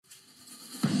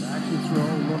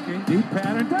Deep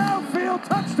pattern, downfield,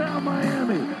 touchdown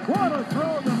Miami. What a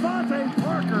throw, Devontae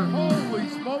Parker. Holy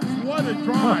smokes, what a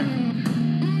drive.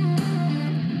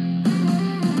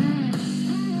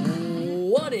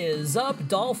 What is up,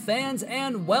 Dolph fans,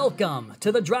 and welcome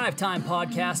to the Drive Time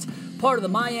Podcast, part of the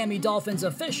Miami Dolphins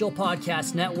official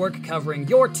podcast network covering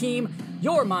your team,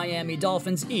 your Miami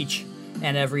Dolphins, each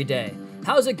and every day.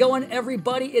 How's it going,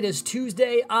 everybody? It is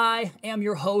Tuesday. I am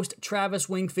your host, Travis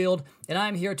Wingfield, and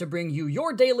I'm here to bring you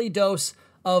your daily dose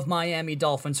of Miami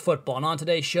Dolphins football. And on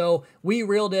today's show, we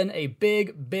reeled in a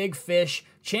big fish.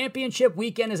 Championship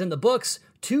weekend is in the books.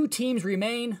 2 teams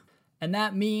remain, and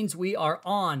that means we are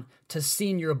on to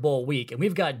Senior Bowl week. And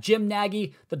we've got Jim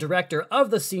Nagy, the director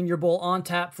of the Senior Bowl, on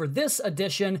tap for this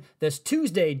edition, this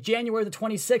Tuesday, January the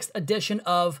 26th edition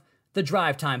of the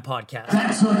Drive Time Podcast.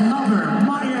 That's another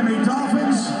Miami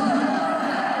Dolphins.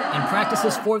 And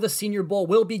practices for the Senior Bowl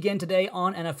will begin today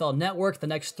on NFL Network. The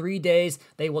next 3 days,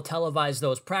 they will televise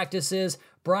those practices.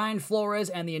 Brian Flores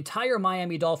and the entire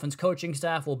Miami Dolphins coaching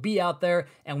staff will be out there,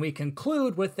 and we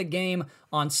conclude with the game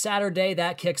on Saturday.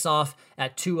 That kicks off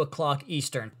at 2 o'clock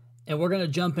Eastern. And we're going to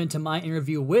jump into my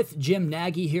interview with Jim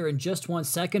Nagy here in just 1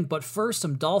 second. But first,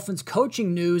 some Dolphins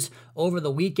coaching news. Over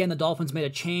the weekend, the Dolphins made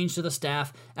a change to the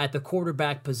staff at the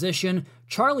quarterback position.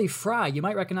 Charlie Frye, you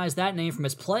might recognize that name from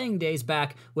his playing days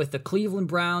back with the Cleveland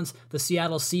Browns, the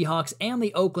Seattle Seahawks, and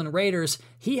the Oakland Raiders.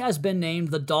 He has been named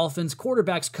the Dolphins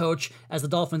quarterbacks coach, as the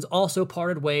Dolphins also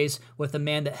parted ways with the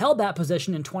man that held that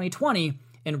position in 2020,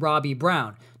 in Robbie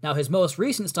Brown. Now, his most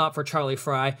recent stop for Charlie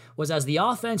Frye was as the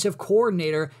offensive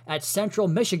coordinator at Central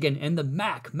Michigan in the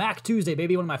MAC Tuesday,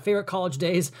 baby, one of my favorite college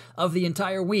days of the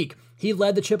entire week. He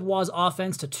led the Chippewas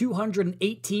offense to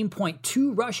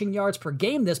 218.2 rushing yards per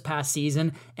game this past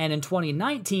season, and in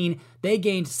 2019, they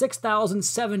gained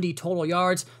 6,070 total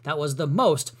yards. That was the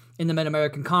most in the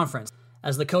Mid-American Conference.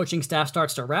 As the coaching staff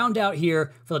starts to round out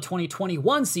here for the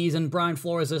 2021 season, Brian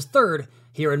Flores is third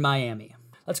here in Miami.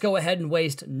 Let's go ahead and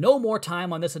waste no more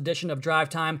time on this edition of Drive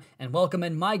Time and welcome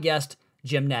in my guest,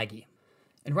 Jim Nagy.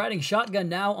 And riding shotgun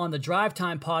now on the Drive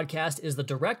Time Podcast is the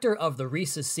director of the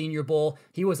Reese's Senior Bowl.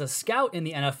 He was a scout in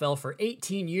the NFL for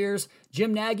 18 years.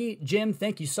 Jim Nagy. Jim,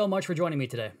 thank you so much for joining me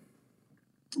today.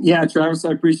 Yeah, Travis,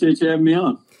 I appreciate you having me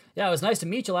on. Yeah, it was nice to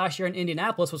meet you last year in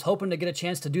Indianapolis. Was hoping to get a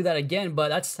chance to do that again, but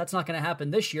that's not going to happen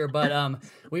this year. But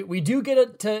we do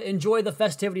get to enjoy the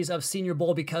festivities of Senior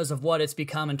Bowl because of what it's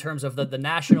become in terms of the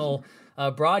national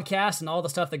broadcast and all the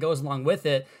stuff that goes along with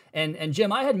it. And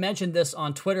Jim, I had mentioned this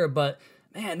on Twitter, but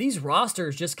man, these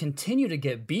rosters just continue to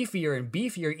get beefier and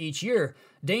beefier each year.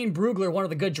 Dane Brugler, one of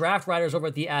the good draft writers over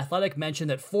at The Athletic, mentioned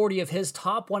that 40 of his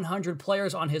top 100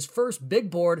 players on his first big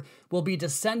board will be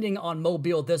descending on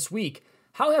Mobile this week.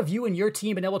 How have you and your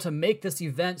team been able to make this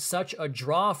event such a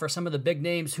draw for some of the big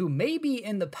names who maybe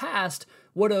in the past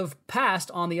would have passed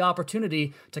on the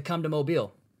opportunity to come to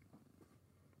Mobile?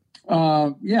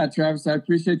 Yeah, Travis, I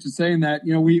appreciate you saying that.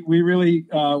 You know, we really,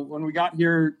 when we got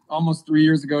here almost 3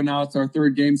 years ago now, it's our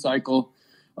third game cycle,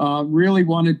 really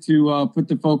wanted to put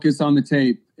the focus on the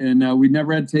tape. And we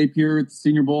never had tape here at the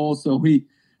Senior Bowl, so we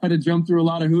had to jump through a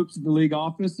lot of hoops at the league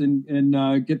office and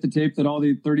get the tape that all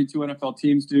the 32 NFL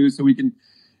teams do so we can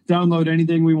download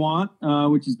anything we want,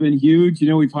 which has been huge. You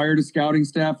know, we've hired a scouting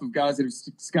staff of guys that have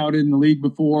scouted in the league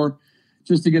before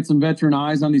just to get some veteran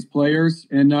eyes on these players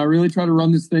and really try to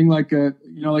run this thing like a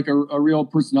real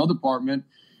personnel department.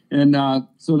 And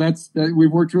so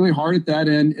we've worked really hard at that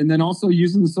end. And then also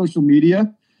using the social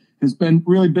media has been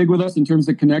really big with us in terms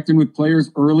of connecting with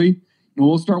players early. And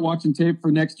we'll start watching tape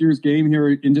for next year's game here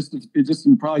in just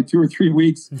in probably 2 or 3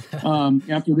 weeks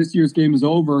after this year's game is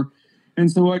over. And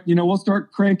so, we'll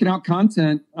start cranking out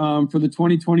content for the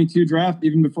 2022 draft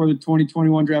even before the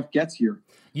 2021 draft gets here.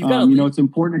 It's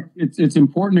important. It's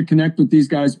important to connect with these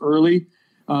guys early,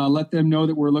 let them know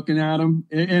that we're looking at them.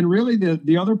 And really,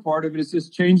 the other part of it is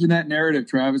just changing that narrative,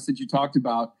 Travis, that you talked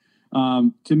about.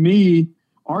 To me,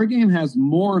 our game has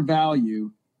more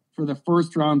value for the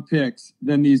first round picks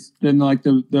than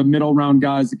the middle round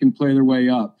guys that can play their way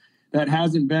up. That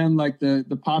hasn't been like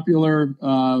the popular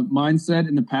mindset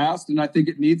in the past, and I think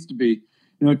it needs to be.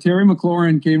 You know, Terry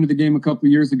McLaurin came to the game a couple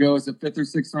of years ago as a 5th or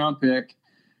 6th round pick,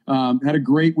 had a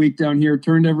great week down here,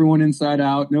 turned everyone inside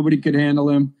out. Nobody could handle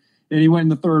him, and he went in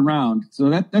the 3rd round. So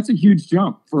that's a huge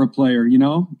jump for a player, you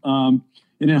know. And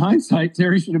in hindsight,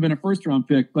 Terry should have been a 1st round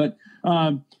pick, but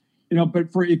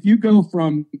if you go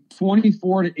from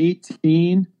 24 to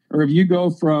 18, or if you go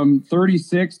from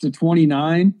 36 to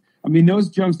 29, I mean, those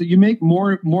jumps that you make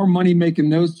more money making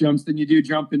those jumps than you do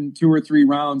jumping 2 or 3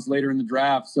 rounds later in the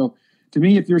draft. So to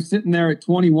me, if you're sitting there at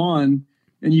 21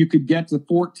 and you could get to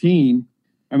 14,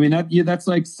 I mean, that's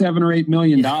like $7 or $8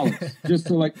 million just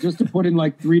to put in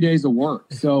like 3 days of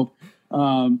work. So,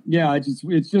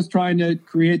 it's just trying to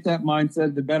create that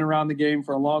mindset. They've been around the game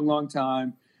for a long, long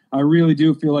time. I really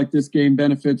do feel like this game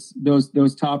benefits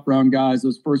those top round guys,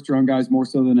 those first round guys more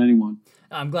so than anyone.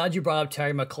 I'm glad you brought up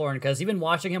Terry McLaurin, because even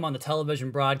watching him on the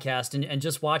television broadcast and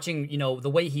just watching, the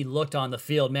way he looked on the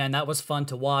field, man, that was fun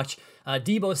to watch.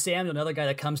 Deebo Samuel, another guy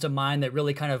that comes to mind that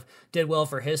really kind of did well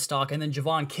for his stock. And then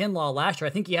Javon Kinlaw last year, I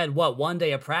think he had, 1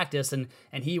 day of practice, and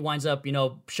he winds up,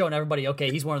 showing everybody, okay,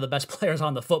 he's one of the best players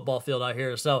on the football field out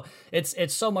here. So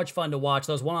it's so much fun to watch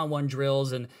those one-on-one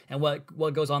drills and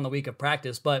what goes on the week of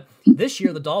practice. But this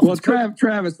year, the Dolphins... Well,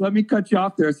 Travis, let me cut you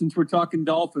off there since we're talking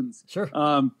Dolphins. Sure.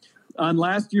 On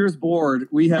last year's board,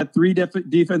 we had 3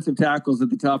 defensive tackles at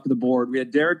the top of the board. We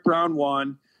had Derek Brown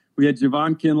 1, we had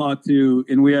Javon Kinlaw 2,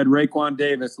 and we had Raekwon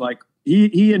Davis. Like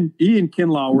he and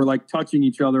Kinlaw were like touching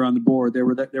each other on the board. They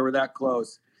were that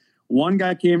close. One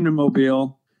guy came to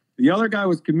Mobile, the other guy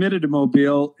was committed to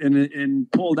Mobile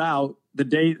and pulled out the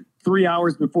day 3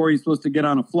 hours before he's supposed to get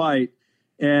on a flight.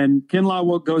 And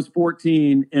Kinlaw goes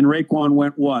 14, and Raekwon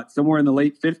went somewhere in the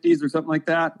late 50s or something like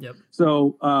that. Yep.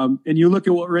 So, and you look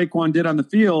at what Raekwon did on the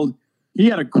field, he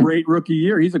had a great rookie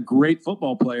year. He's a great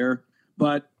football player,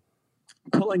 but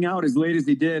pulling out as late as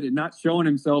he did and not showing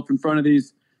himself in front of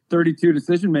these 32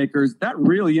 decision makers, that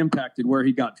really impacted where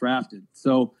he got drafted.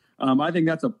 So I think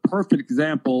that's a perfect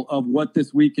example of what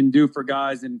this week can do for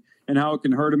guys and how it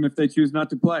can hurt them if they choose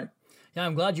not to play. Yeah,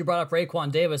 I'm glad you brought up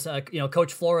Raekwon Davis.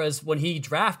 Coach Flores, when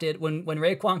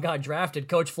Raekwon got drafted,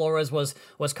 Coach Flores was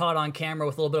caught on camera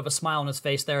with a little bit of a smile on his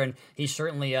face there, and he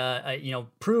certainly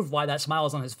proved why that smile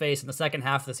was on his face. In the second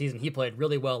half of the season, he played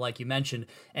really well, like you mentioned.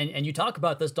 And you talk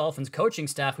about this Dolphins coaching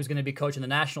staff who's going to be coaching the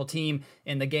national team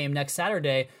in the game next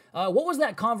Saturday. What was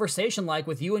that conversation like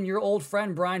with you and your old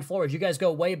friend Brian Flores? You guys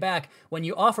go way back. When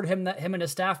you offered him and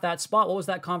his staff that spot, what was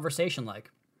that conversation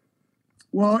like?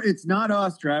 Well, it's not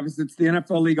us, Travis. It's the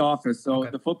NFL League office. So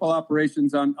The football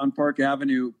operations on Park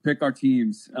Avenue pick our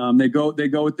teams. They go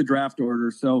with the draft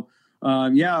order. So,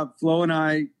 Flo and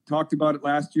I talked about it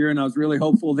last year, and I was really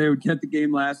hopeful they would get the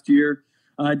game last year.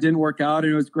 It didn't work out,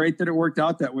 and it was great that it worked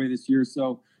out that way this year.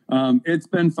 So it's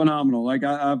been phenomenal. Like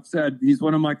I've said, he's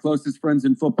one of my closest friends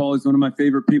in football. He's one of my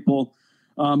favorite people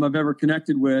I've ever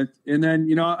connected with. And then,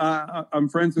 I'm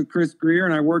friends with Chris Greer,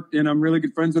 and I'm really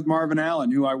good friends with Marvin Allen,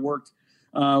 who I worked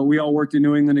we all worked in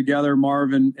New England together,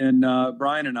 Marvin and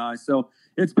Brian and I. So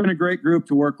it's been a great group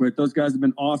to work with. Those guys have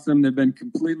been awesome. They've been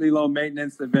completely low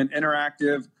maintenance. They've been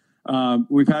interactive.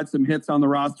 We've had some hits on the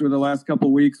roster the last couple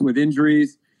of weeks with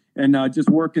injuries and just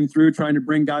working through trying to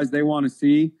bring guys they want to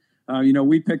see.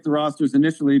 We picked the rosters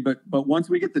initially, but once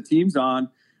we get the teams on,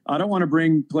 I don't want to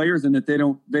bring players in that they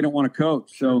don't want to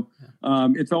coach. So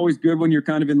it's always good when you're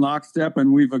kind of in lockstep,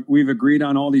 and we've agreed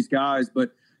on all these guys,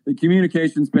 but the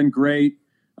communication's been great.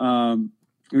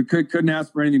 We couldn't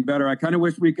ask for anything better. I kind of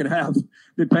wish we could have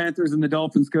the Panthers and the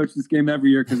Dolphins coach this game every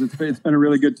year, because it's been a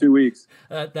really good 2 weeks.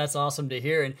 That's awesome to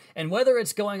hear. And whether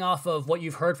it's going off of what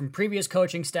you've heard from previous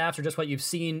coaching staffs or just what you've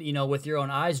seen, with your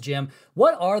own eyes, Jim,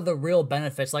 what are the real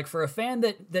benefits? Like for a fan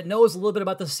that knows a little bit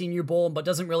about the Senior Bowl but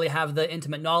doesn't really have the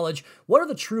intimate knowledge, what are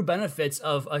the true benefits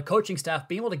of a coaching staff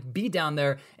being able to be down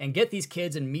there and get these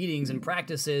kids in meetings and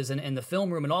practices and the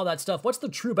film room and all that stuff? What's the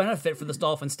true benefit for this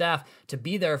Dolphin staff to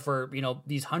be there for,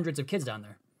 these hundreds of kids down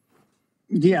there?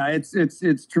 Yeah,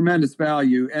 it's tremendous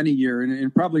value any year,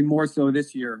 and probably more so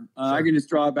this year. Sure. I can just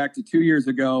draw it back to 2 years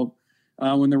ago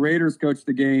when the Raiders coached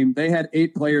the game. They had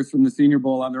 8 players from the Senior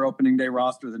Bowl on their opening day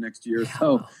roster the next year. Yeah.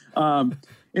 So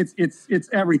it's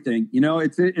everything.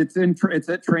 It's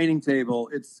at training table.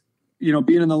 It's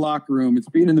being in the locker room. It's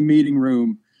being in the meeting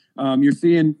room. You're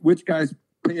seeing which guys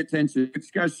pay attention,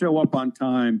 which guys show up on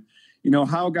time.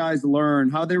 How guys learn,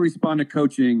 how they respond to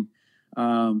coaching.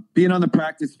 Being on the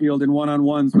practice field in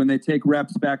one-on-ones when they take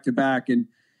reps back to back, and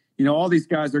all these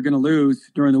guys are going to lose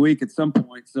during the week at some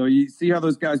point. So you see how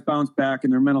those guys bounce back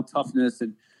and their mental toughness,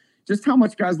 and just how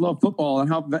much guys love football and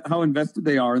how invested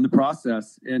they are in the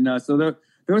process. And so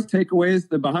those takeaways,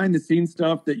 the behind-the-scenes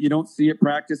stuff that you don't see at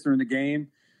practice or in the game,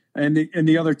 and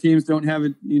the other teams don't have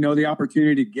it, the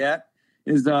opportunity to get,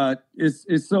 is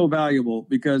so valuable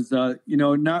because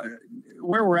not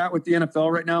where we're at with the NFL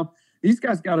right now. These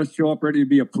guys got to show up ready to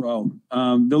be a pro.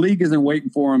 The league isn't waiting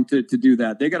for them to do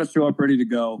that. They got to show up ready to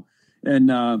go, and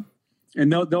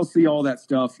they'll see all that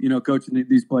stuff, coaching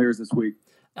these players this week.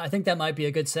 I think that might be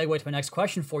a good segue to my next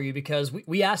question for you, because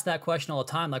we ask that question all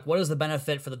the time, like what is the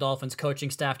benefit for the Dolphins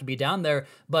coaching staff to be down there?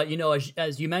 But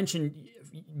as you mentioned,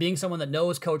 being someone that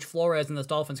knows Coach Flores and this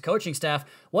Dolphins coaching staff,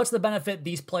 what's the benefit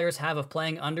these players have of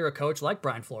playing under a coach like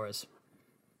Brian Flores?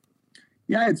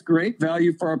 Yeah, it's great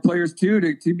value for our players too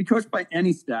to be coached by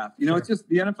any staff. You know, Sure. It's just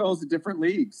the NFL is a different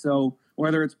league. So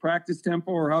whether it's practice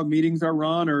tempo or how meetings are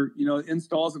run, or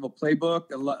installs of a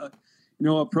playbook,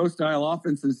 a pro style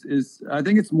offense is I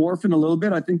think it's morphing a little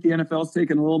bit. I think the NFL's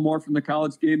taken a little more from the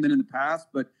college game than in the past,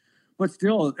 but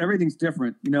still everything's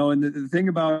different. And the thing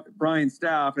about Brian's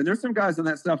staff, and there's some guys on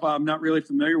that staff I'm not really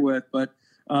familiar with, but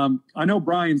I know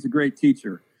Brian's a great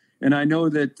teacher, and I know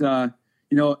that.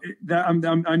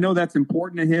 I know that's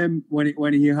important to him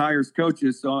when he hires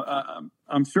coaches. So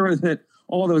I'm sure that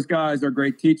all those guys are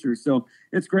great teachers. So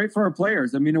it's great for our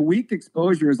players. I mean, a week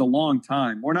exposure is a long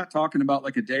time. We're not talking about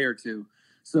like a day or two.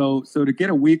 So to get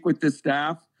a week with this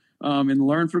staff and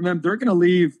learn from them, they're going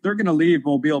to leave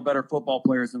Mobile better football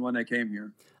players than when they came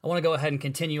here. I want to go ahead and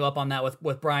continue up on that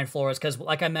with Brian Flores, because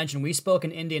like I mentioned, we spoke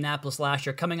in Indianapolis last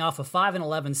year, coming off a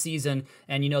 5-11 season,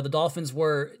 and the Dolphins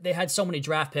they had so many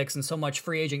draft picks and so much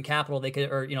free agent capital they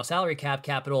could, or salary cap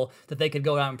capital that they could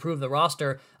go out and improve the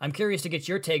roster. I'm curious to get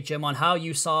your take, Jim, on how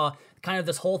you saw kind of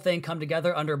this whole thing come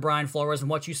together under Brian Flores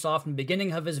and what you saw from the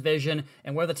beginning of his vision,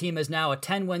 and where the team is now, a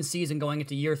 10-win season going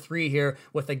into year 3 here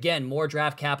with, again, more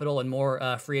draft capital and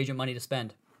more free agent money to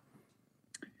spend.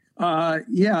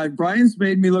 Yeah, Brian's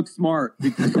made me look smart,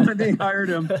 because when they hired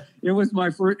him, it was my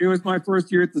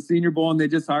first year at the Senior Bowl, and they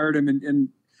just hired him, and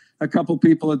a couple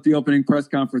people at the opening press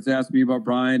conference asked me about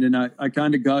Brian, and I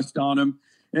kind of gushed on him.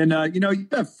 And you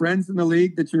have friends in the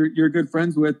league that you're good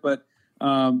friends with, but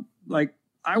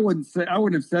I wouldn't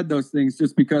have said those things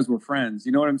just because we're friends.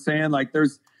 You know what I'm saying? Like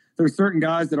there's certain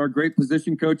guys that are great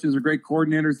position coaches or great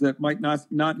coordinators that might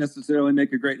not necessarily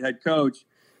make a great head coach.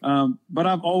 But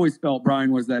I've always felt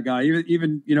Brian was that guy,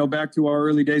 even back to our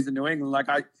early days in New England.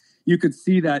 Like you could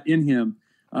see that in him.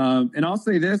 And I'll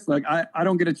say this, like I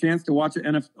don't get a chance to watch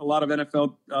a lot of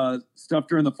NFL stuff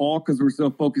during the fall because we're so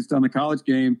focused on the college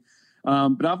game.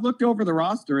 But I've looked over the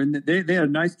roster, and they had a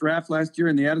nice draft last year,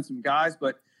 and they added some guys,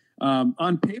 but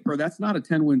on paper, that's not a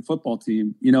 10-win football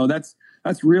team.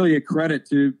 That's really a credit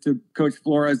to Coach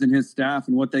Flores and his staff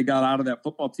and what they got out of that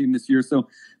football team this year. So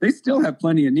they still have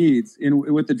plenty of needs, and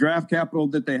with the draft capital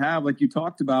that they have, like you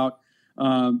talked about,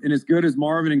 and as good as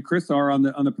Marvin and Chris are on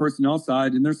the personnel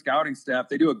side and their scouting staff,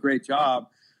 they do a great job.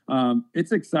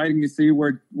 It's exciting to see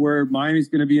where Miami's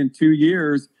going to be in 2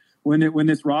 years when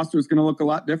this roster is going to look a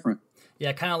lot different.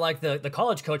 Yeah, kind of like the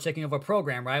college coach taking over a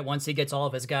program, right? Once he gets all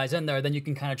of his guys in there, then you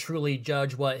can kind of truly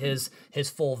judge what his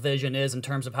full vision is in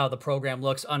terms of how the program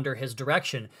looks under his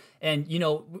direction. And,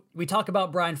 we talk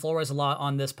about Brian Flores a lot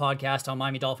on this podcast, on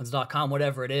MiamiDolphins.com,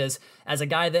 whatever it is, as a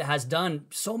guy that has done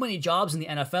so many jobs in the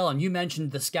NFL. And you mentioned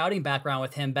the scouting background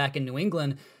with him back in New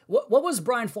England. What was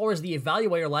Brian Flores, the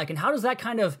evaluator, like, and how does that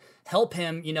kind of help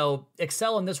him,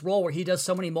 excel in this role where he does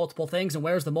so many multiple things and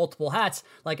wears the multiple hats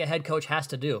like a head coach has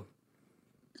to do?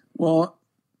 Well,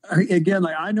 again,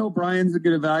 I know Brian's a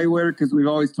good evaluator because we've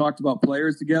always talked about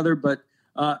players together. But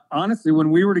honestly, when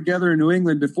we were together in New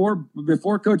England, before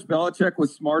Coach Belichick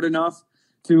was smart enough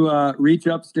to reach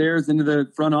upstairs into the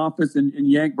front office and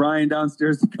yank Brian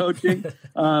downstairs to coaching,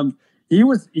 he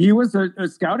was a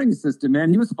scouting assistant, man.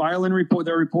 He was filing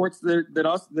the reports that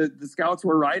the scouts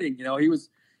were writing.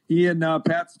 He and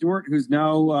Pat Stewart, who's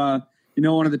now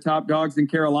one of the top dogs in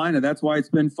Carolina. That's why it's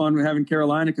been fun having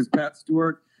Carolina, because Pat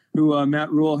Stewart, who Matt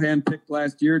Rule handpicked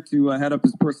last year to head up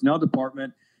his personnel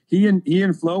department, he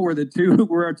and Flo were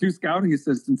our two scouting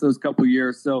assistants those couple of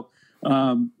years. So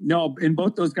no, and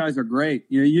both those guys are great.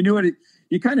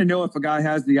 You kind of know if a guy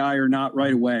has the eye or not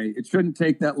right away. It shouldn't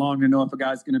take that long to know if a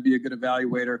guy's going to be a good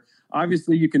evaluator.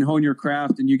 Obviously, you can hone your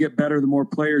craft and you get better the more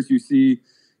players you see,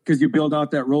 because you build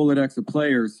out that Rolodex of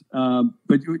players.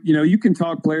 But you can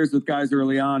talk players with guys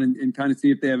early on and kind of see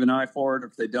if they have an eye for it or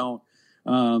if they don't.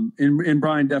 And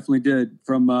Brian definitely did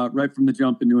from right from the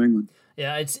jump in New England.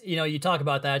 Yeah, it's, you talk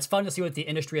about that. It's fun to see what the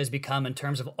industry has become in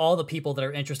terms of all the people that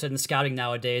are interested in scouting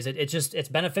nowadays. It's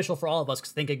beneficial for all of us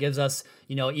because I think it gives us,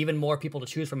 even more people to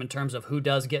choose from in terms of who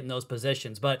does get in those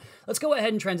positions. But let's go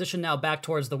ahead and transition now back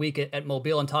towards the week at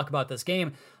Mobile and talk about this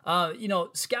game.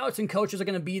 Scouts and coaches are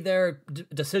going to be there,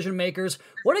 decision makers.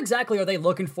 What exactly are they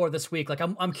looking for this week? Like,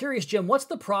 I'm curious, Jim, what's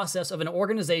the process of an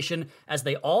organization as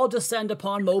they all descend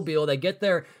upon Mobile? They get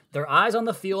their eyes on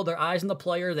the field, their eyes on the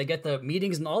player, they get the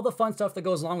meetings and all the fun stuff that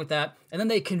goes along with that, and then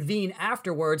they convene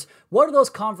afterwards. What do those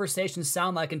conversations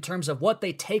sound like in terms of what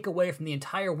they take away from the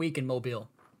entire week in Mobile?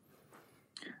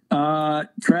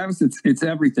 Travis, it's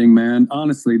everything, man.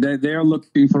 Honestly, they are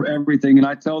looking for everything. And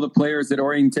I tell the players at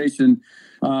orientation,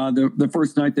 the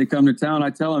first night they come to town, I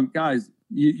tell them, guys,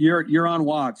 you're on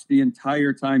watch the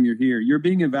entire time you're here. You're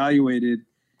being evaluated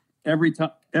every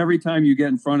time you get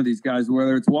in front of these guys,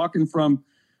 whether it's walking from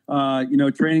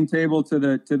training table to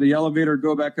the elevator,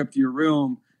 go back up to your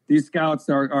room. These scouts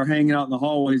are hanging out in the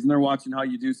hallways and they're watching how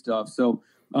you do stuff. So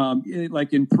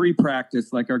like in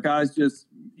pre-practice, like, are guys just,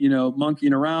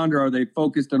 monkeying around, or are they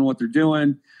focused on what they're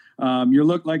doing? You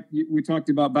look like we talked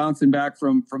about bouncing back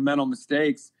from mental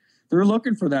mistakes. They're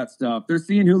looking for that stuff. They're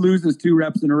seeing who loses 2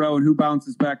 reps in a row and who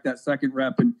bounces back that second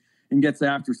rep and gets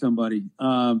after somebody.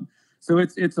 So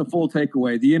it's a full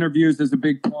takeaway. The interviews is a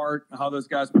big part, how those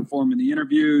guys perform in the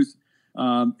interviews.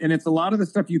 And it's a lot of the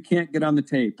stuff you can't get on the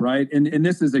tape, right? And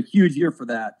this is a huge year for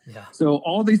that. Yeah. So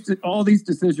all these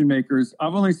decision makers,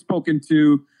 I've only spoken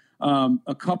to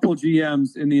a couple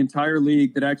GMs in the entire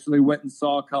league that actually went and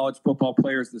saw college football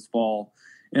players this fall.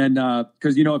 And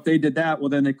because, if they did that, well,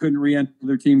 then they couldn't re-enter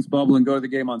their team's bubble and go to the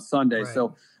game on Sunday. Right.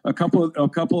 So a couple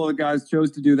of the guys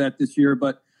chose to do that this year.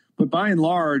 But by and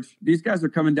large, these guys are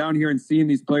coming down here and seeing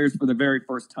these players for the very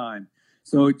first time.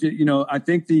 So, I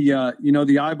think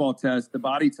the eyeball test, the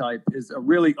body type, is a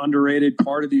really underrated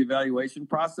part of the evaluation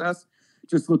process.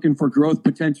 Just looking for growth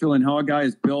potential and how a guy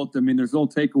is built. I mean, there's little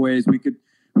takeaways. We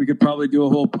could probably do a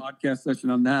whole podcast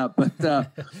session on that, but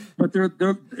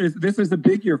this is a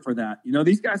big year for that.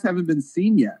 These guys haven't been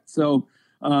seen yet, so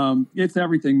it's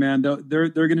everything, man. They're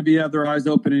going to have their eyes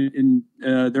open and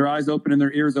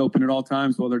their ears open at all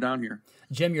times while they're down here.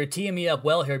 Jim, you're teeing me up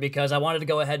well here, because I wanted to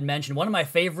go ahead and mention one of my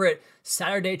favorite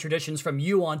Saturday traditions from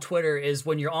you on Twitter is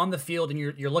when you're on the field and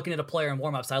you're looking at a player in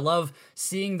warmups. I love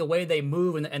seeing the way they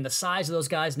move and the size of those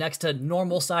guys next to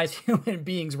normal sized human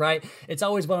beings, right? It's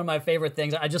always one of my favorite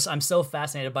things. I'm so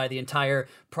fascinated by the entire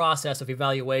process of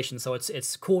evaluation. So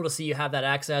it's cool to see you have that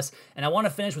access. And I want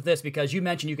to finish with this, because you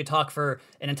mentioned you could talk for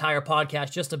an entire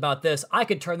podcast just about this. I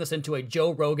could turn this into a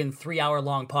Joe Rogan 3-hour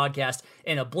long podcast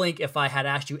in a blink if I had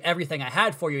asked you everything I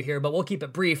had for you here, but we'll keep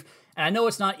it brief. And I know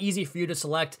it's not easy for you to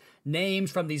select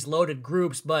names from these loaded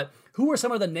groups, but who are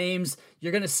some of the names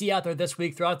you're going to see out there this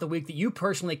week, throughout the week, that you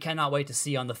personally cannot wait to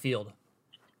see on the field?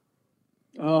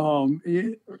 I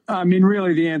mean,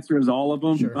 really, the answer is all of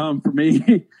them. Sure. For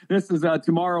me, this is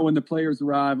tomorrow when the players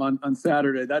arrive on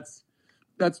Saturday. That's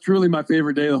truly my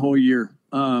favorite day of the whole year.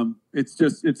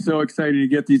 It's so exciting to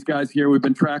get these guys here. We've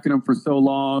been tracking them for so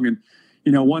long, and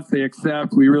once they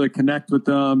accept, we really connect with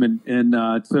them,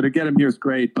 and so to get them here is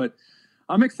great. But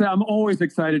I'm excited. I'm always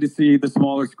excited to see the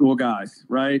smaller school guys,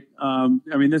 right? I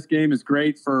mean, this game is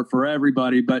great for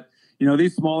everybody, but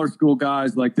these smaller school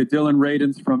guys like the Dylan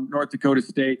Radins from North Dakota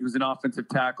State, who's an offensive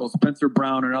tackle, Spencer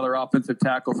Brown, another offensive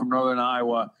tackle from Northern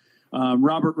Iowa,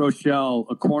 Robert Rochelle,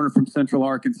 a corner from Central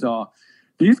Arkansas.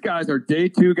 These guys are day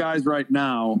 2 guys right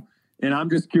now, and I'm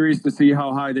just curious to see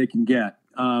how high they can get.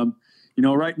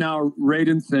 Right now,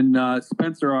 Radins and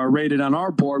Spencer are rated on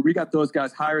our board. We got those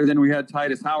guys higher than we had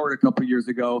Titus Howard a couple years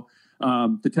ago,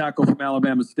 the tackle from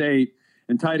Alabama State.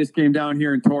 And Titus came down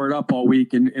here and tore it up all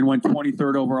week and went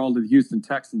 23rd overall to the Houston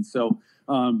Texans. So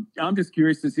I'm just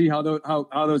curious to see how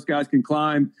those guys can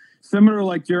climb, similar to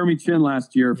like Jeremy Chin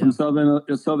last year from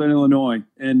Southern Illinois.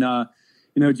 And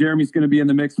Jeremy's going to be in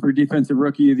the mix for Defensive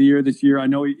Rookie of the Year this year. I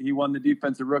know he won the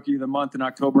Defensive Rookie of the Month in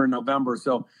October and November.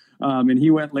 So and he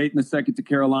went late in the second to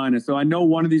Carolina. So I know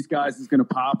one of these guys is going to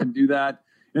pop and do that,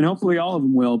 and hopefully all of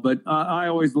them will. But I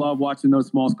always love watching those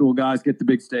small school guys get the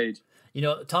big stage.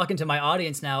 Talking to my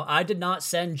audience now, I did not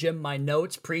send Jim my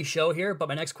notes pre-show here, but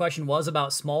my next question was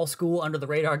about small school under the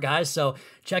radar guys. So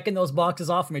checking those boxes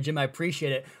off for me, Jim, I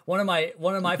appreciate it. One of my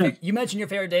you mentioned your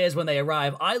favorite day is when they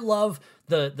arrive. I love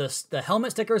the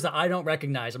helmet stickers that I don't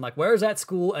recognize. I'm like, where's that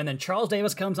school? And then Charles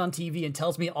Davis comes on TV and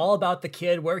tells me all about the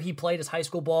kid, where he played his high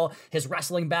school ball, his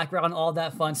wrestling background, all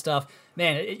that fun stuff.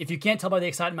 Man, if you can't tell by the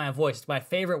excitement in my voice, it's my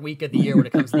favorite week of the year when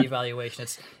it comes to the evaluation.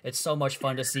 It's so much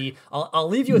fun to see. I'll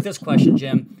leave you with this question,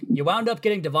 Jim. You wound up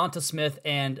getting Devonta Smith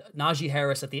and Najee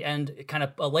Harris at the end, kind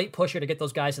of a late pusher to get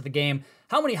those guys to the game.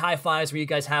 How many high fives were you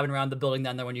guys having around the building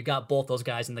then there when you got both those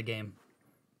guys in the game?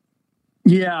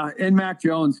 Yeah, and Mac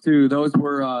Jones too. Those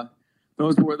were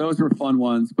fun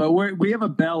ones. But we have a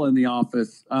bell in the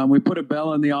office. We put a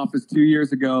bell in the office 2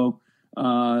 years ago.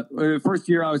 The first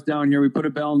year I was down here, we put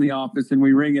a bell in the office and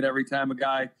we ring it every time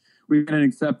we get an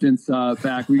acceptance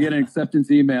back. We get an acceptance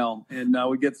email, and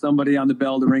we get somebody on the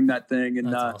bell to ring that thing.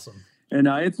 And that's awesome. And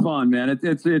it's fun, man.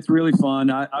 It's really fun.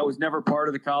 I was never part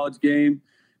of the college game,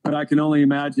 but I can only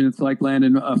imagine it's like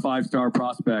landing a 5-star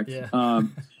prospect. Yeah.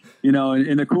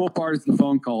 And the cool part is the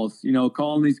phone calls,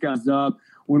 calling these guys up.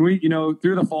 When we,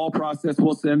 through the fall process,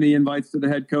 we'll send the invites to the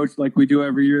head coach like we do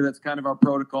every year. That's kind of our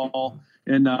protocol,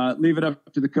 and leave it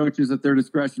up to the coaches at their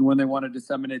discretion when they want to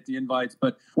disseminate the invites.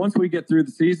 But once we get through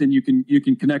the season, you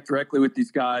can connect directly with these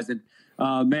guys. And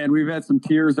man, we've had some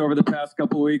tears over the past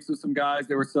couple of weeks with some guys.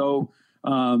 They were so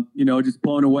just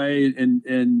blown away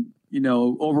and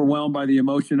overwhelmed by the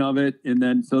emotion of it. And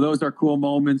then, so those are cool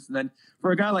moments. And then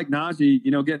for a guy like Najee,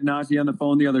 getting Najee on the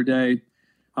phone the other day,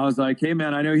 I was like, hey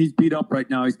man, I know he's beat up right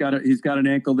now. He's got an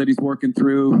ankle that he's working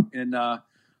through. And,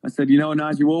 I said,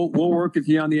 Najee, we'll work with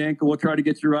you on the ankle. We'll try to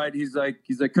get you right. He's like,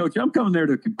 Coach, I'm coming there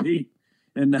to compete.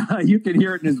 And you can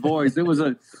hear it in his voice. It was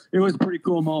a pretty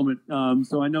cool moment.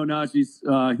 So I know Najee's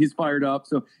he's fired up.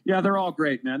 So yeah, they're all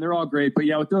great, man. They're all great. But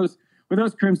yeah, with those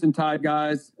Crimson Tide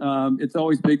guys, it's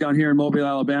always big down here in Mobile,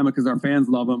 Alabama, because our fans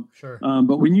love them. Sure.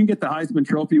 But when you get the Heisman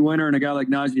Trophy winner and a guy like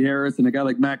Najee Harris and a guy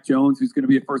like Mac Jones, who's going to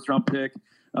be a first-round pick,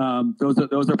 those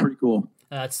are pretty cool.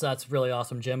 That's really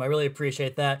awesome, Jim. I really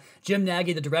appreciate that. Jim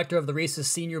Nagy, the director of the Reese's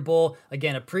Senior Bowl,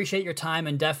 again, appreciate your time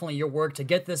and definitely your work to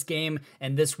get this game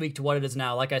and this week to what it is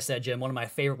now. Like I said, Jim, one of my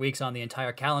favorite weeks on the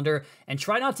entire calendar. And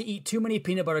try not to eat too many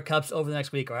peanut butter cups over the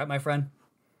next week, all right, my friend?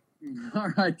 All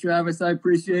right, Travis, I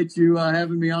appreciate you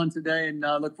having me on today and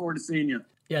look forward to seeing you.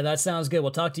 Yeah, that sounds good.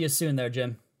 We'll talk to you soon there,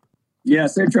 Jim. Yeah,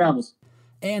 safe travels.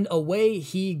 And away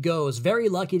he goes. Very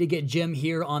lucky to get Jim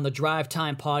here on the Drive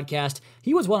Time podcast.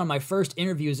 He was one of my first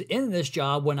interviews in this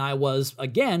job when I was,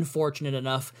 again, fortunate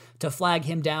enough to flag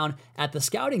him down at the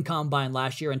Scouting Combine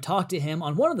last year and talk to him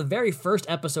on one of the very first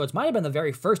episodes, might have been the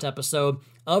very first episode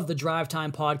of the Drive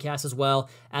Time podcast, as well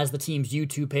as the team's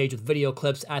YouTube page with video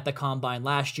clips at the Combine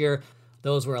last year.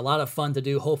 Those were a lot of fun to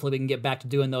do. Hopefully we can get back to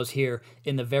doing those here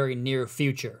in the very near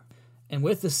future. And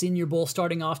with the Senior Bowl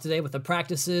starting off today with the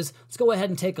practices, let's go ahead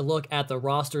and take a look at the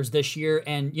rosters this year.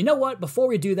 And you know what? Before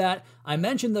we do that, I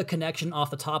mentioned the connection off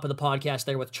the top of the podcast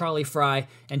there with Charlie Frye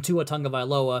and Tua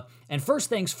Tagovailoa. And first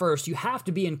things first, you have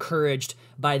to be encouraged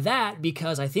by that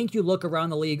because I think you look around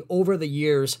the league over the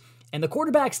years and the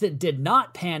quarterbacks that did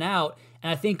not pan out,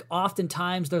 and I think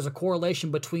oftentimes there's a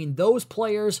correlation between those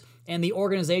players and the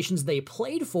organizations they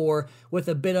played for with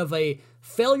a bit of a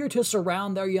failure to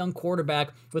surround their young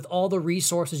quarterback with all the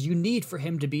resources you need for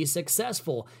him to be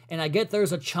successful. And I get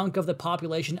there's a chunk of the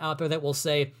population out there that will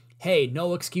say, hey,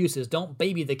 no excuses, don't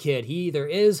baby the kid. He either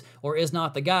is or is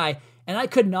not the guy. And I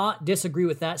could not disagree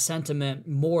with that sentiment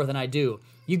more than I do.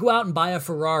 You go out and buy a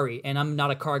Ferrari, and I'm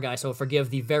not a car guy, so forgive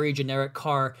the very generic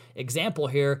car example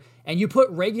here, and you put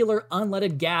regular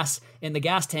unleaded gas in the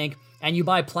gas tank, and you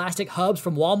buy plastic hubs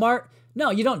from Walmart. No,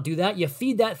 you don't do that. You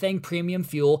feed that thing premium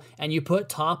fuel, and you put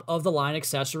top-of-the-line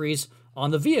accessories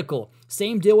on the vehicle.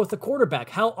 Same deal with the quarterback.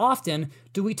 How often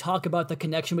do we talk about the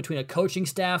connection between a coaching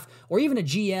staff or even a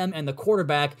GM and the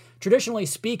quarterback? Traditionally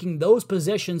speaking, those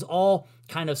positions all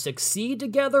kind of succeed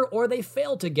together or they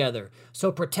fail together.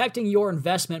 So protecting your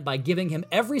investment by giving him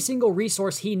every single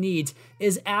resource he needs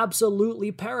is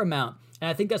absolutely paramount. And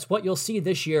I think that's what you'll see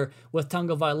this year with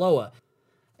Tagovailoa.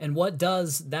 And what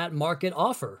does that market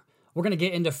offer? We're going to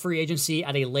get into free agency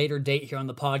at a later date here on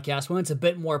the podcast when it's a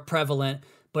bit more prevalent.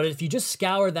 But if you just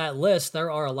scour that list, there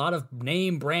are a lot of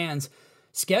name brands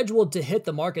scheduled to hit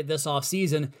the market this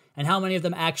offseason, and how many of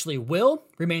them actually will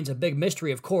remains a big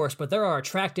mystery, of course, but there are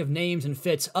attractive names and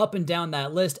fits up and down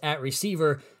that list at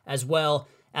receiver as well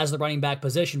as the running back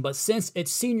position. But since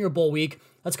it's Senior Bowl week,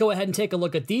 let's go ahead and take a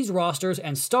look at these rosters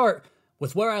and start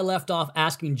with where I left off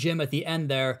asking Jim at the end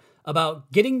there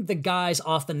about getting the guys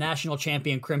off the national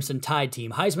champion Crimson Tide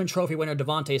team. Heisman Trophy winner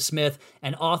Devontae Smith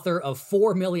and author of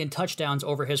 4 million touchdowns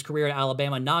over his career at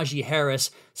Alabama, Najee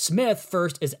Harris. Smith,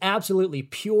 first, is absolutely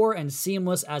pure and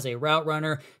seamless as a route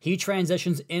runner. He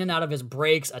transitions in and out of his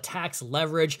breaks, attacks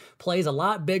leverage, plays a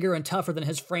lot bigger and tougher than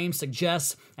his frame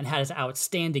suggests, and has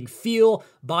outstanding feel,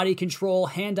 body control,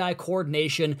 hand-eye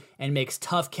coordination, and makes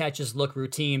tough catches look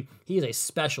routine. He is a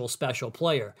special, special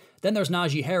player. Then there's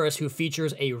Najee Harris, who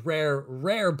features a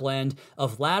rare blend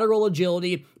of lateral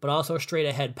agility, but also straight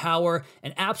ahead power,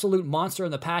 an absolute monster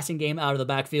in the passing game out of the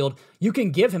backfield. You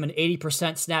can give him an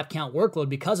 80% snap count workload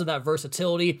because of that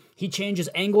versatility. He changes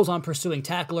angles on pursuing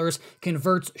tacklers,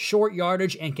 converts short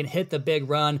yardage, and can hit the big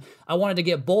run. I wanted to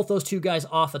get both those two guys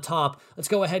off the top. Let's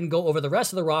go ahead and go over the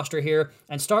rest of the roster here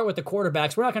and start with the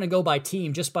quarterbacks. We're not going to go by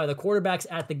team, just by the quarterbacks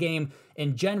at the game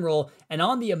in general. And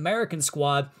on the American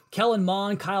squad, Kellen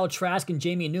Mond, Kyle Trask, and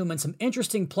Jamie Newman, some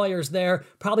interesting players there.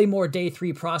 Probably more day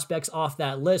 3 prospects off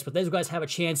that list, but those guys have a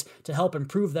chance to help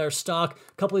improve their stock.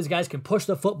 A couple of these guys can push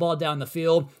the football down the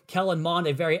field. Kellen Mond,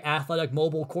 a very athletic,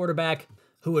 mobile quarterback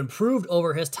who improved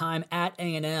over his time at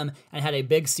A&M and had a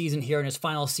big season here in his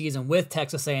final season with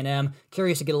Texas A&M.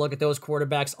 Curious to get a look at those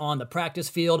quarterbacks on the practice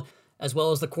field, as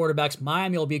well as the quarterbacks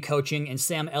Miami will be coaching in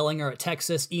Sam Ehlinger at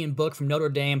Texas, Ian Book from Notre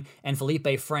Dame, and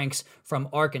Felipe Franks from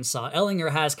Arkansas.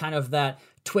 Ehlinger has kind of that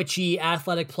twitchy,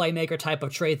 athletic playmaker type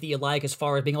of trait that you like as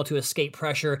far as being able to escape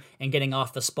pressure and getting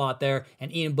off the spot there.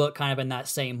 And Ian Book kind of in that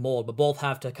same mold, but both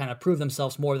have to kind of prove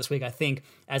themselves more this week, I think,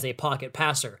 as a pocket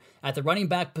passer. At the running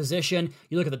back position,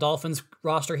 you look at the Dolphins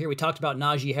roster here. We talked about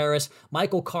Najee Harris.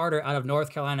 Michael Carter out of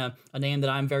North Carolina, a name that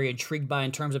I'm very intrigued by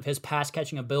in terms of his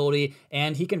pass-catching ability,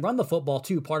 and he can run the football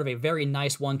too, part of a very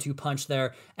nice 1-2 punch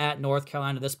there at North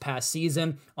Carolina this past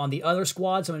season. On the other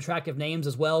squad, some attractive names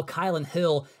as well. Kylan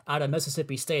Hill out of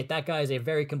Mississippi State. That guy is a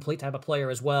very complete type of player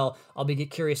as well. I'll be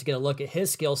curious to get a look at his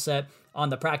skill set on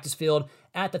the practice field.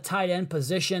 At the tight end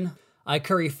position, I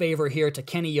curry favor here to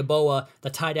Kenny Yeboah, the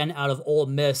tight end out of Ole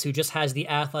Miss, who just has the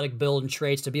athletic build and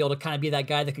traits to be able to kind of be that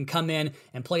guy that can come in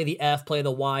and play the F, play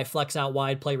the Y, flex out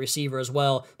wide, play receiver as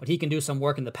well. But he can do some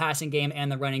work in the passing game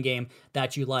and the running game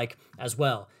that you like as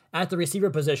well. At the receiver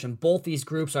position, both these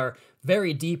groups are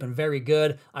very deep and very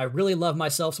good. I really love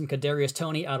myself some Kadarius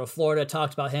Toney out of Florida.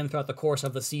 Talked about him throughout the course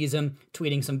of the season,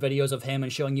 tweeting some videos of him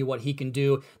and showing you what he can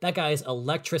do. That guy is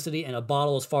electricity in a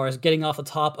bottle as far as getting off the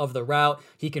top of the route.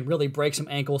 He can really break some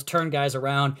ankles, turn guys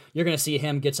around. You're going to see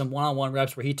him get some one-on-one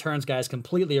reps where he turns guys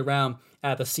completely around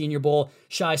at the Senior Bowl.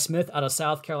 Shi Smith out of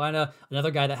South Carolina,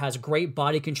 another guy that has great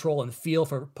body control and feel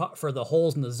for the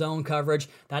holes in the zone coverage,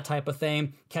 that type of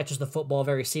thing. Catches the football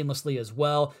very seamlessly as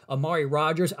well. Amari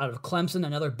Rogers out of Clemson,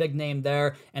 another big name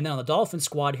there. And then on the Dolphins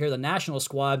squad here, the national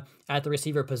squad at the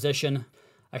receiver position,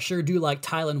 I sure do like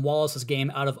Tylan Wallace's game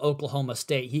out of Oklahoma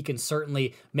State. He can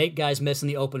certainly make guys miss in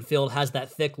the open field, has that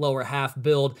thick lower half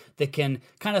build that can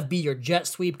kind of be your jet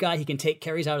sweep guy. He can take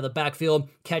carries out of the backfield,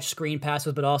 catch screen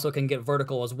passes, but also can get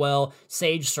vertical as well.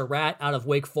 Sage Surratt out of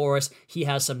Wake Forest. He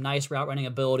has some nice route running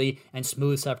ability and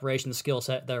smooth separation skill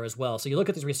set there as well. So you look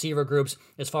at these receiver groups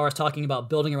as far as talking about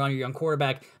building around your young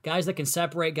quarterback, guys that can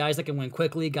separate, guys that can win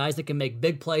quickly, guys that can make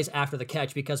big plays after the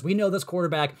catch, because we know this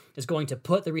quarterback is going to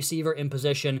put the receiver in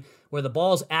position where the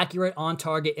ball is accurate, on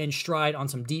target, in stride on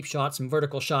some deep shots, some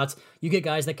vertical shots. You get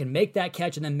guys that can make that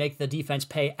catch and then make the defense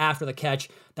pay after the catch.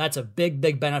 That's a big,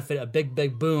 big benefit, a big,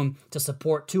 big boom to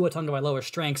support Tua Tagovailoa's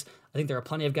strengths. I think there are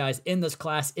plenty of guys in this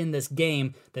class, in this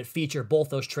game, that feature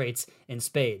both those traits in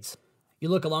spades. You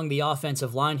look along the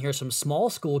offensive line here, some small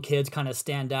school kids kind of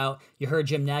stand out. You heard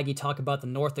Jim Nagy talk about the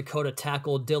North Dakota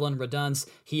tackle, Dylan Redunce.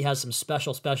 He has some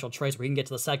special traits where he can get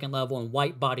to the second level and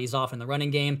white bodies off in the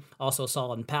running game. Also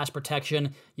solid in pass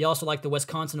protection. You also like the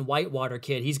Wisconsin Whitewater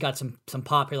kid. He's got some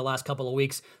pop here the last couple of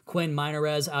weeks. Quinn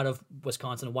Minarez out of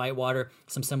Wisconsin Whitewater,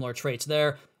 some similar traits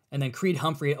there. And then Creed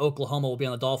Humphrey at Oklahoma will be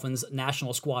on the Dolphins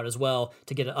national squad as well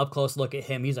to get an up-close look at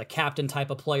him. He's a captain type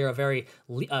of player, a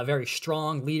very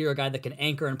strong leader, a guy that can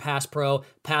anchor and pass pro,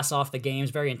 pass off the games,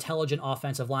 very intelligent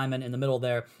offensive lineman in the middle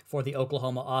there for the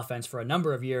Oklahoma offense for a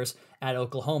number of years at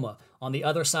Oklahoma. On the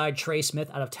other side, Trey Smith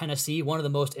out of Tennessee, one of the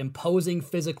most imposing,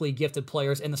 physically gifted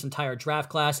players in this entire draft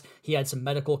class. He had some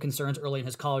medical concerns early in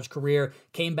his college career,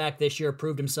 came back this year,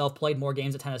 proved himself, played more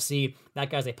games at Tennessee. That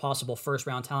guy's a possible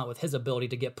first-round talent with his ability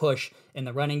to get push in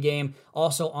the running game.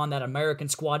 Also on that American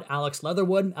squad, Alex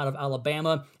Leatherwood out of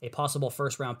Alabama, a possible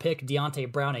first-round pick.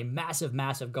 Deontay Brown, a massive,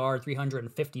 massive guard,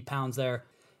 350 pounds there.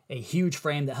 A huge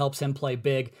frame that helps him play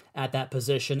big at that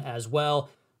position as well.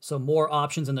 So more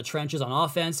options in the trenches on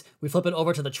offense. We flip it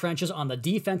over to the trenches on the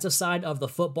defensive side of the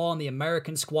football in the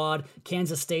American squad.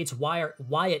 Kansas State's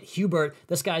Wyatt Hubert.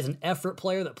 This guy's an effort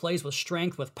player that plays with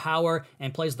strength, with power,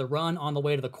 and plays the run on the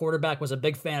way to the quarterback. Was a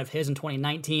big fan of his in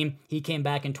 2019. He came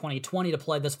back in 2020 to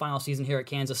play this final season here at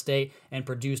Kansas State and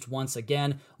produced once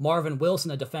again. Marvin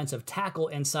Wilson, a defensive tackle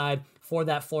inside for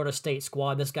that Florida State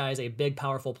squad. This guy is a big,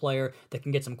 powerful player that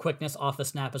can get some quickness off the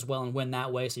snap as well and win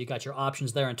that way. So you got your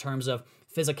options there in terms of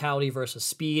physicality versus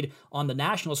speed. On the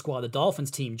national squad, the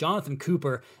Dolphins team, Jonathan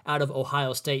Cooper out of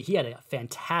Ohio State. He had a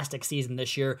fantastic season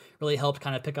this year. Really helped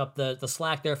kind of pick up the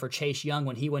slack there for Chase Young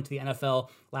when he went to the NFL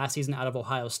last season out of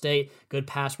Ohio State. Good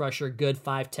pass rusher, good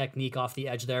 5 technique off the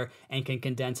edge there, and can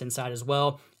condense inside as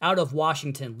well. Out of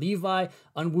Washington, Levi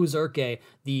Onwuzurike,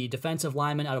 the defensive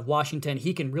lineman out of Washington,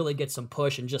 he can really get some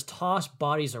push and just toss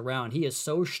bodies around. He is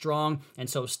so strong and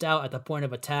so stout at the point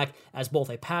of attack as both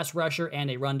a pass rusher and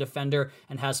a run defender,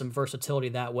 and has some versatility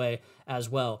that way as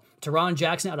well. Teron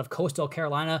Jackson out of Coastal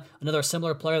Carolina, another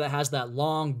similar player that has that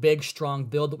long, big, strong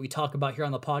build that we talk about here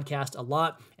on the podcast a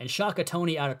lot. And Shaka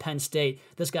Toney out of Penn State.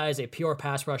 This guy is a pure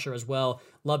pass rusher as well.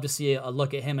 Love to see a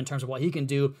look at him in terms of what he can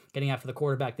do getting after the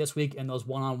quarterback this week in those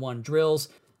one-on-one drills.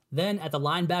 Then at the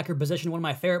linebacker position, one of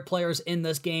my favorite players in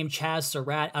this game, Chaz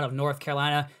Surratt out of North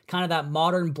Carolina. Kind of that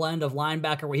modern blend of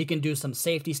linebacker where he can do some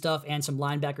safety stuff and some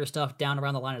linebacker stuff down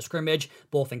around the line of scrimmage,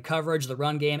 both in coverage, the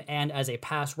run game, and as a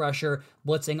pass rusher,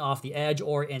 blitzing off the edge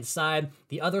or inside.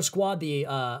 The other squad, the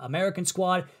American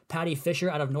squad, Patty Fisher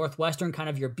out of Northwestern, kind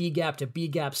of your B-gap to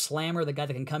B-gap slammer, the guy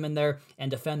that can come in there and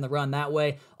defend the run that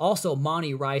way. Also,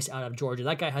 Monty Rice out of Georgia.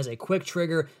 That guy has a quick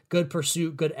trigger, good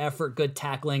pursuit, good effort, good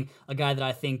tackling, a guy that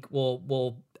I think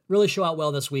will really show out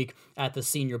well this week at the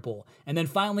Senior Bowl. And then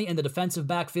finally, in the defensive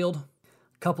backfield,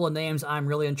 couple of names I'm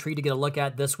really intrigued to get a look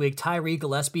at this week. Tyree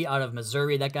Gillespie out of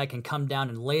Missouri. That guy can come down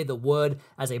and lay the wood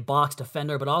as a box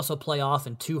defender, but also play off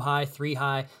in 2-high,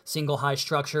 3-high, single-high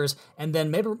structures. And then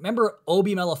maybe remember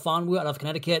Obi Melifonwu out of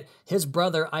Connecticut? His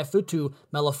brother, Ifeatu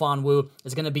Melifonwu,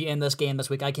 is going to be in this game this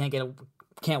week. I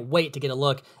can't wait to get a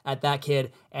look at that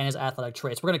kid and his athletic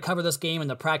traits. We're going to cover this game and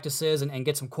the practices and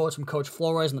get some quotes from Coach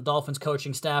Flores and the Dolphins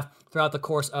coaching staff throughout the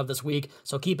course of this week.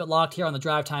 So keep it locked here on the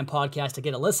Drive Time Podcast to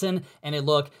get a listen and a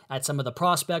look at some of the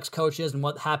prospects, coaches, and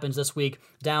what happens this week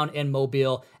down in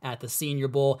Mobile at the Senior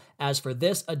Bowl. As for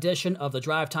this edition of the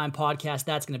Drive Time Podcast,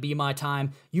 that's going to be my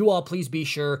time. You all please be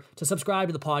sure to subscribe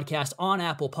to the podcast on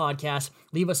Apple Podcasts.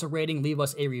 Leave us a rating, leave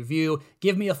us a review.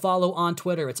 Give me a follow on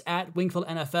Twitter. It's at Wingfield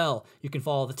NFL. You can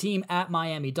follow the team at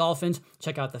Miami Dolphins.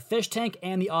 Check out the Fish Tank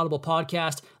and the Audible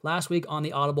podcast. Last week on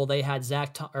the Audible, they had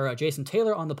Jason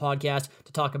Taylor on the podcast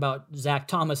to talk about Zach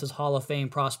Thomas's Hall of Fame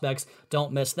prospects.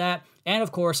 Don't miss that. And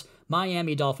of course,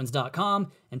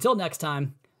 MiamiDolphins.com. Until next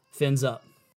time, fins up.